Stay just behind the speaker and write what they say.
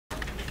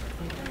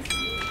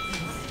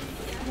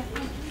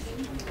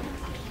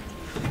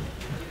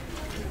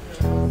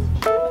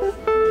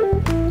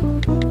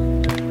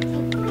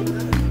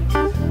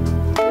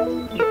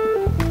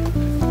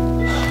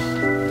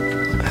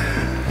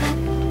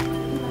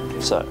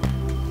So,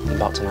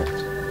 about tonight.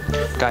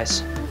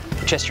 Guys,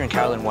 Chester and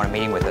Carolyn want a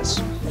meeting with us.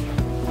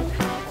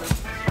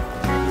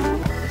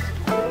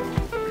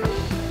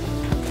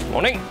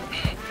 Morning.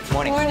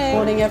 Morning. Morning.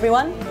 Morning,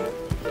 everyone.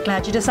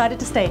 Glad you decided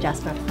to stay,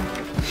 Jasper.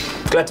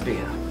 Glad to be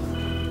here.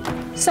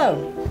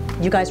 So,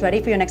 you guys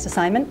ready for your next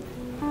assignment?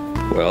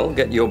 Well,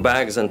 get your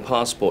bags and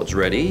passports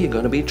ready. You're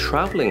going to be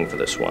traveling for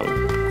this one.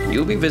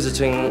 You'll be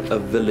visiting a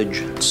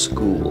village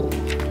school.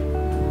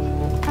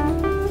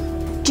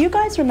 Do you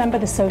guys remember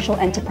the social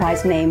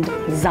enterprise named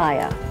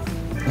Zaya?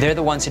 They're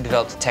the ones who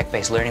developed a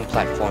tech-based learning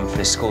platform for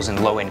the schools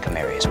in low-income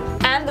areas.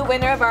 And the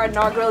winner of our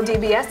inaugural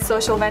DBS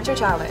Social Venture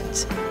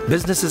Challenge.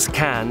 Businesses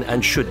can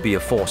and should be a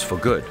force for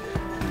good.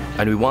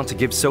 And we want to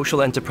give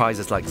social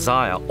enterprises like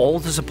Zaya all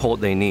the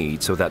support they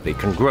need so that they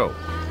can grow.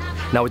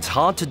 Now, it's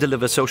hard to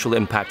deliver social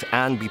impact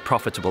and be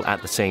profitable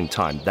at the same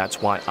time.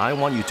 That's why I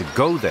want you to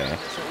go there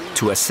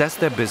to assess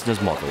their business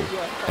model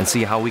and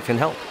see how we can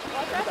help.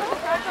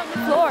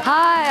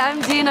 Hi,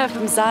 I'm Gina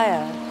from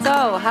Zaya.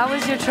 So, how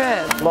was your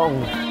trip?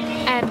 Long.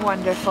 And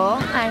wonderful.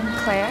 I'm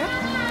Claire.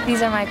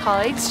 These are my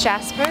colleagues,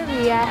 Jasper,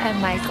 Ria,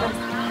 and Michael.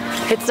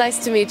 It's nice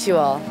to meet you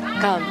all.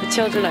 Come, the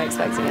children are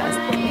expecting us.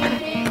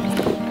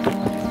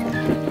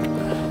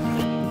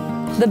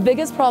 The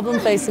biggest problem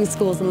facing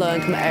schools in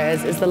low-income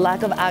areas is the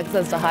lack of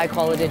access to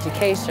high-quality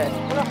education.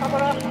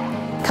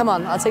 Come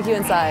on, I'll take you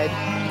inside.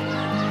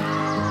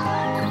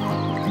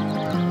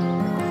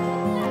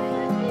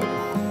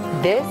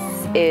 This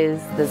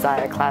is the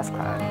Zaya Class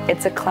Cloud.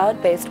 It's a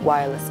cloud-based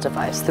wireless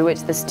device through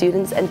which the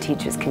students and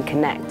teachers can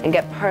connect and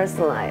get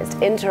personalized,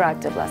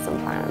 interactive lesson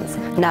plans.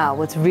 Now,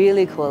 what's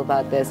really cool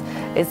about this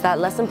is that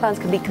lesson plans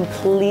can be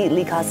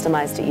completely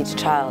customized to each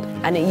child,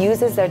 and it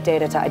uses their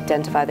data to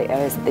identify the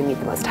areas that they need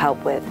the most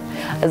help with.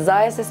 A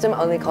Zaya system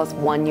only costs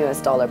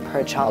 $1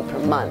 per child per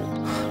month.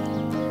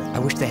 I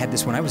wish they had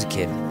this when I was a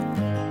kid.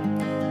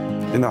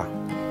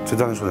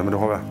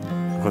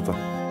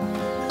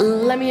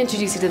 Let me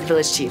introduce you to the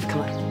village chief.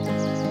 Come on.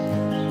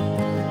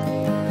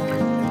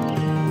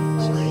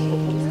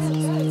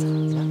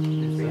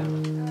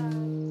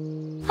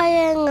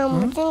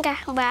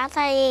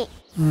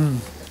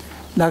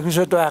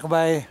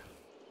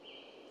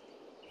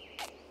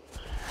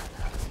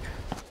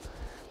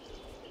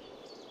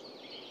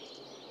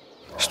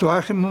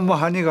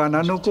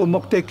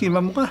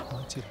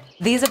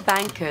 These are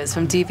bankers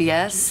from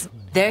DBS.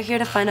 They're here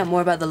to find out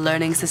more about the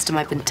learning system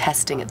I've been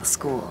testing at the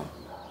school.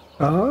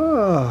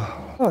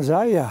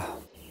 Zaya.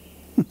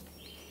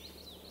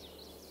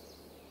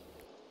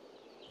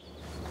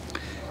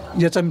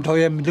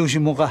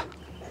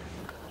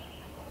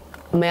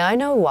 May I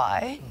know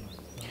why?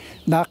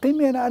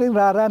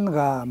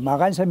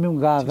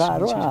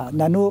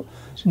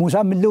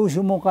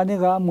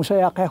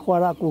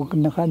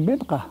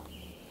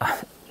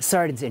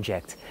 Sorry to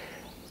interject.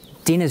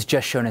 Dina's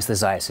just shown us the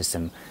Zaya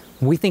system.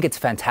 We think it's a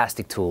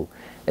fantastic tool.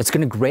 It's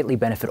going to greatly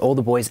benefit all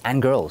the boys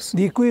and girls.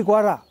 Wait,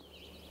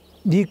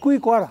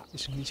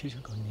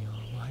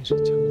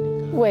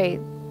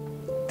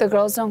 the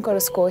girls don't go to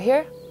school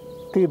here?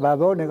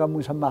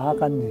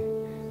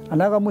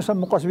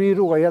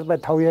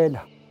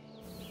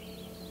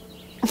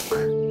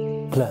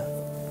 Claire,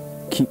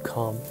 keep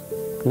calm.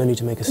 No need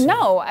to make a scene.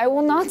 No, I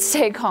will not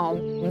stay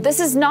calm. This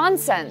is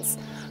nonsense.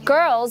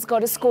 Girls go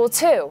to school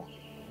too.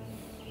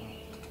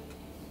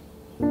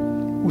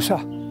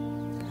 Usa!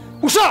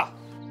 Usa!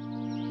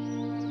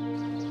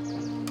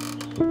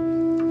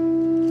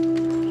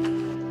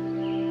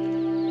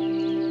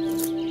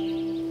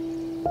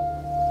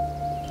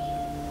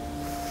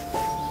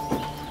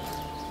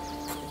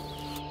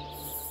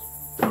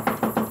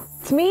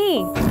 It's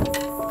me.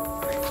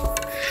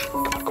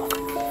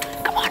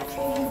 Come on.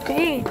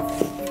 Okay.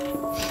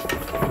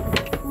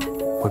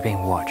 We're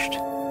being watched.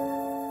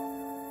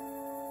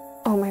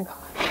 Oh my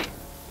God.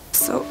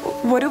 So,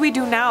 what do we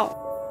do now?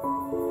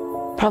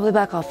 Probably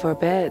back off for a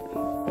bit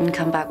and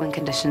come back when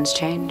conditions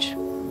change.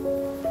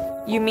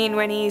 You mean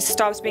when he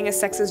stops being a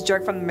sexist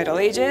jerk from the Middle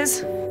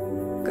Ages?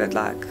 Good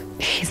luck.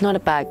 He's not a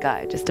bad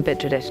guy, just a bit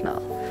traditional.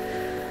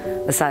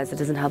 Besides, it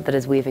doesn't help that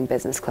his weaving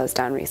business closed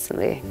down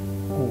recently.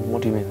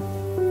 What do you mean?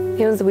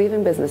 He owns a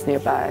weaving business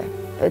nearby.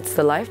 It's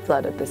the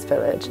lifeblood of this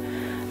village,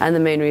 and the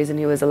main reason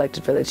he was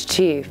elected village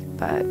chief,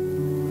 but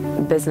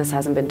business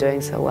hasn't been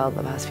doing so well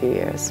the past few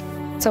years.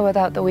 So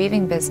without the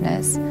weaving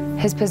business,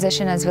 his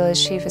position as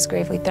village chief is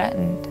gravely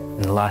threatened.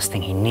 And the last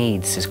thing he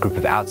needs is a group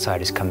of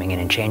outsiders coming in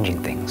and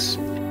changing things.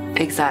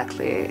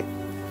 Exactly.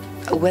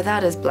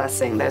 Without his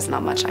blessing, there's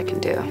not much I can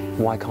do.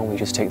 Why can't we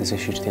just take this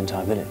issue to the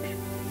entire village?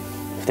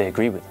 If they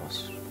agree with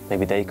us,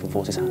 maybe they can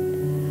force his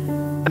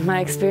hand.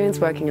 My experience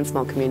working in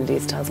small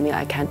communities tells me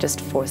I can't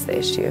just force the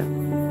issue.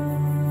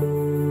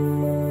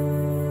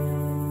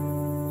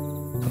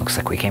 Looks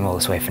like we came all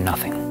this way for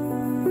nothing.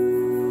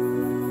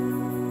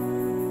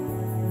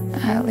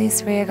 At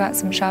least Ria got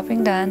some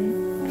shopping done.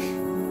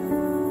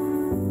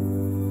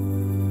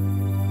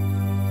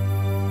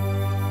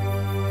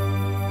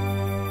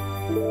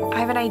 I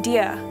have an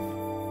idea.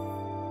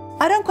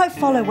 I don't quite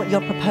follow what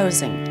you're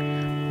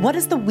proposing. What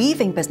does the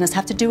weaving business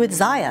have to do with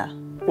Zaya?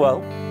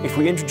 Well, if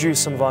we introduce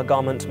some of our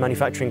garment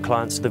manufacturing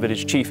clients to the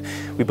village chief,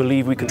 we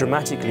believe we could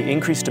dramatically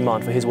increase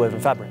demand for his woven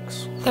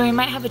fabrics. Then we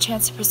might have a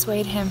chance to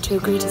persuade him to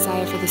agree to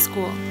Zaya for the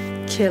school.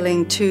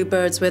 Killing two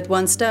birds with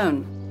one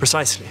stone.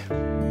 Precisely.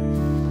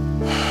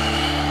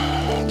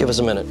 Give us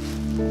a minute.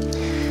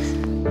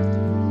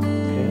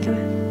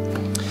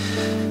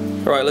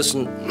 All right,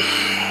 listen.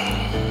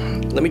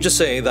 Let me just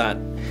say that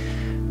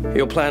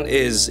your plan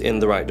is in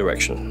the right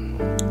direction.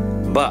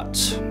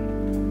 But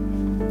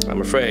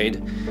I'm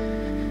afraid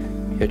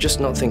you're just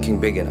not thinking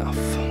big enough.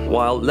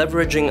 While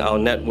leveraging our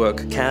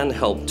network can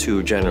help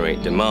to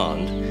generate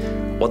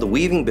demand, what the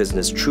weaving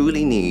business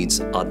truly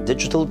needs are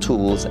digital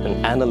tools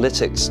and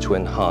analytics to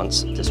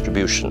enhance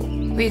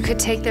distribution. We could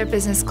take their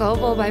business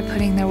global by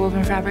putting their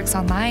woven fabrics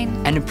online.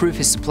 And improve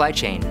his supply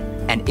chain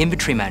and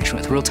inventory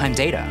management with real-time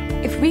data.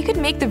 If we could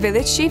make the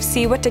village chief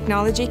see what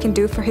technology can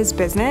do for his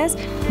business,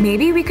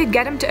 maybe we could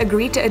get him to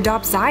agree to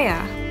adopt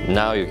Zaya.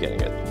 Now you're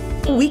getting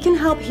it. We can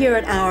help here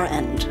at our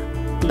end.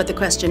 But the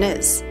question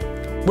is,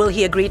 will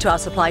he agree to our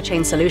supply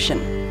chain solution?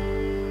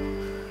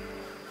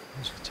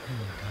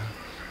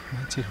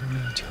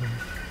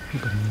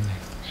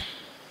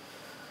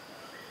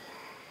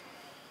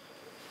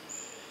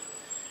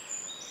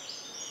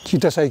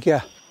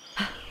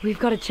 We've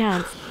got a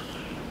chance.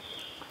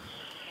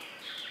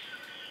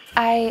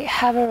 I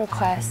have a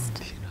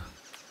request.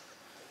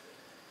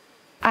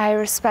 I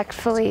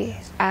respectfully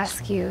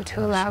ask you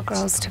to allow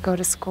girls to go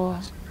to school.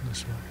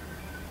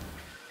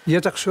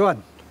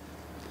 예작수원,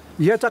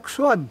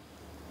 예작수원.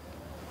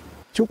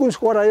 죽은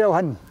수고라요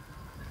한.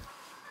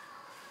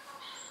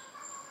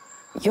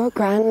 Your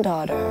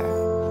granddaughter,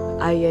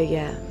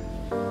 Ayaya,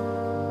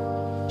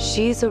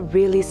 she's a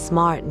really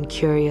smart and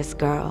curious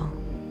girl.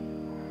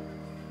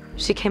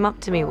 She came up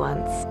to me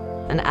once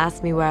and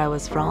asked me where I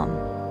was from.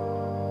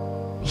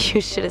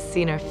 You should have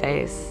seen her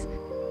face.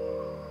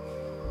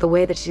 The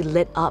way that she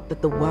lit up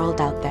at the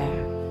world out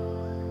there.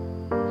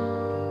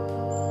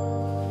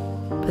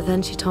 But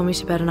then she told me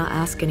she better not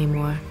ask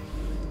anymore,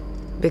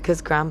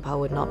 because Grandpa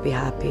would not be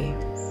happy.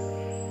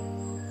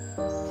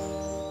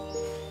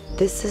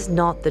 This is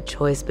not the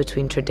choice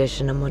between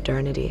tradition and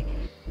modernity.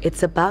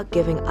 It's about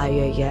giving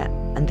Ayaya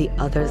and the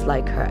others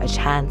like her a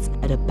chance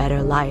at a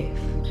better life.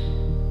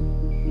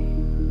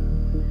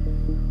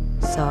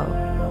 So,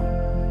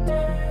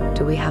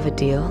 do we have a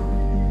deal?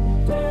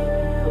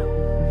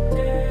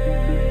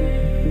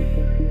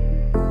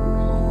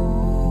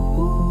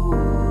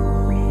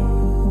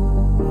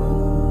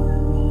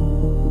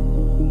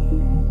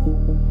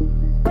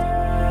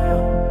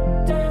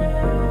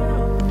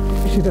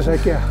 시대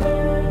새끼야.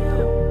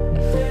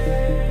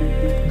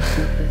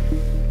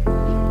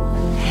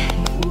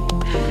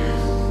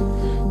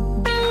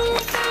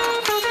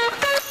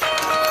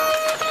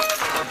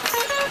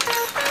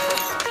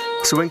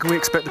 So when can we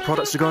expect the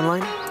products to go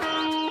online?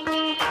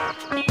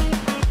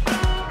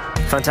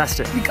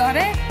 Fantastic. We got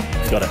it?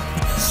 Got it.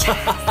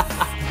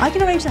 I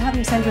can arrange to have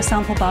him send you a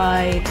sample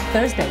by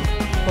Thursday.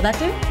 Will that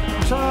do?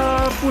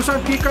 자,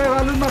 부산 길가에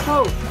가는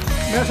마고.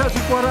 내가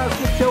식구라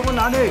숙제ውን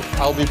안 해.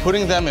 I'll be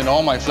putting them in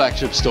all my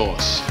flagship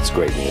stores. It's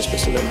great news,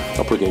 Mr. Lim.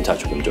 I'll put you in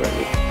touch with them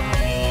directly.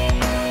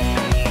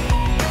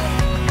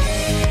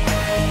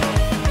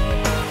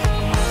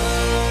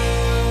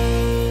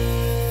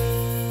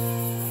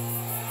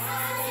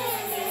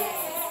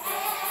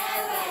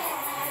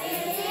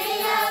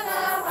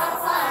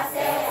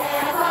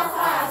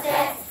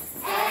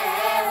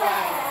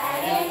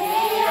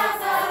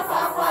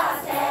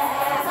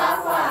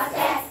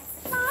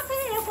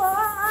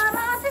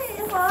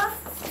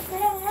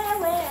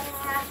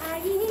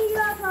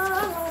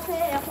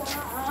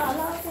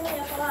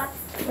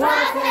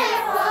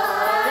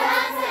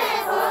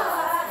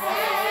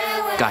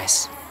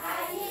 Guys,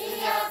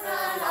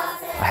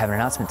 I have an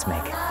announcement to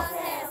make.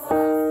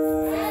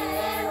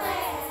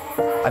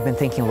 I've been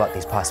thinking a lot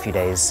these past few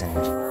days, and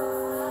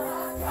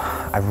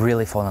I've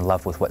really fallen in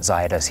love with what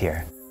Zaya does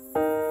here.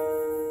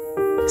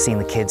 Seeing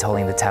the kids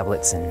holding the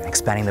tablets and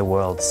expanding their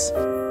worlds,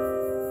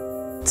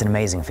 it's an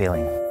amazing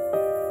feeling.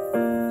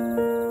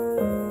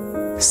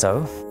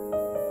 So,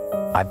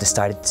 I've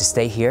decided to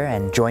stay here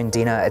and join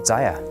Dina at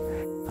Zaya.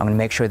 I'm going to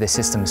make sure the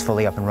system's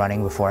fully up and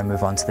running before I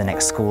move on to the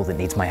next school that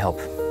needs my help.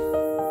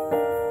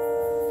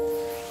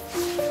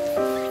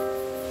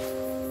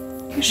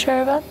 You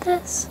sure about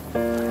this?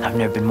 I've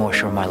never been more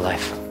sure in my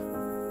life.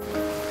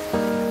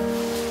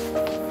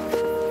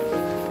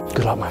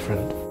 Good luck, my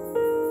friend.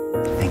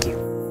 Thank you.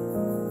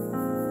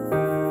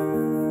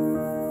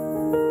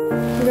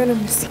 I'm gonna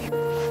miss you.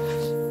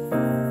 I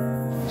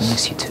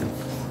miss you too.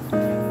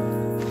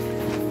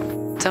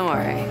 Don't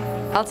worry,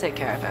 I'll take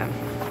care of him.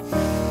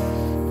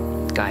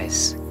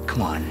 Guys,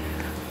 come on.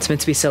 It's meant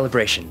to be a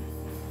celebration.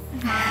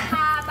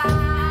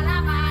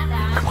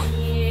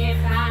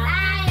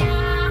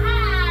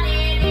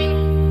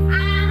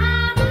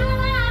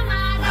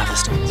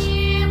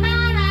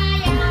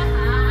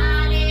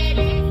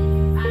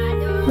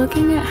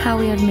 Looking at how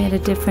we have made a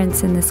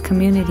difference in this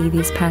community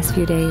these past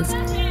few days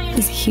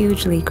is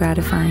hugely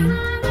gratifying.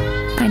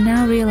 I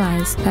now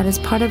realize that as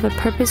part of a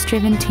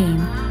purpose-driven team,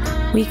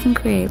 we can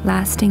create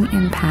lasting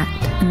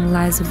impact in the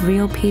lives of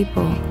real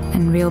people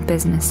and real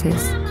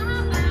businesses.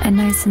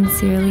 And I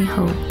sincerely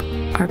hope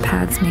our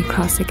paths may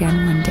cross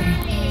again one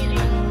day.